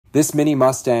This mini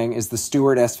Mustang is the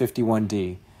Stewart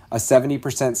S51D, a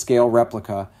 70% scale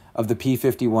replica of the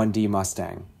P-51D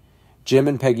Mustang. Jim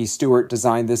and Peggy Stewart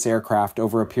designed this aircraft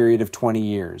over a period of 20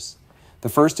 years. The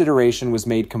first iteration was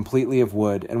made completely of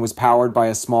wood and was powered by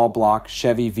a small block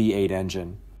Chevy V8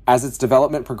 engine. As its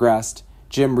development progressed,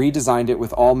 Jim redesigned it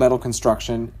with all-metal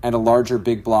construction and a larger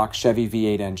big block Chevy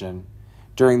V8 engine.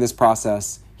 During this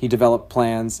process, he developed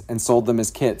plans and sold them as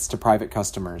kits to private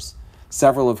customers,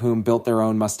 several of whom built their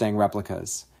own Mustang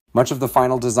replicas. Much of the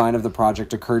final design of the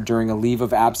project occurred during a leave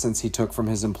of absence he took from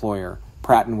his employer,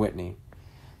 Pratt & Whitney.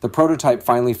 The prototype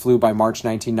finally flew by March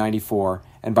 1994,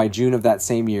 and by June of that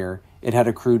same year, it had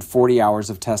accrued 40 hours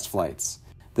of test flights.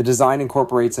 The design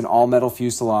incorporates an all-metal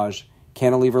fuselage,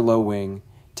 cantilever low wing,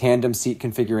 tandem seat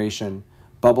configuration,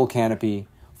 bubble canopy,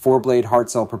 4-blade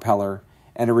Hartzell propeller,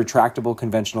 and a retractable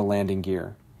conventional landing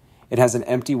gear. It has an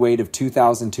empty weight of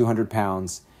 2,200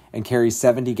 pounds and carries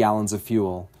 70 gallons of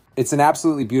fuel. It's an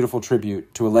absolutely beautiful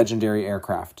tribute to a legendary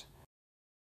aircraft.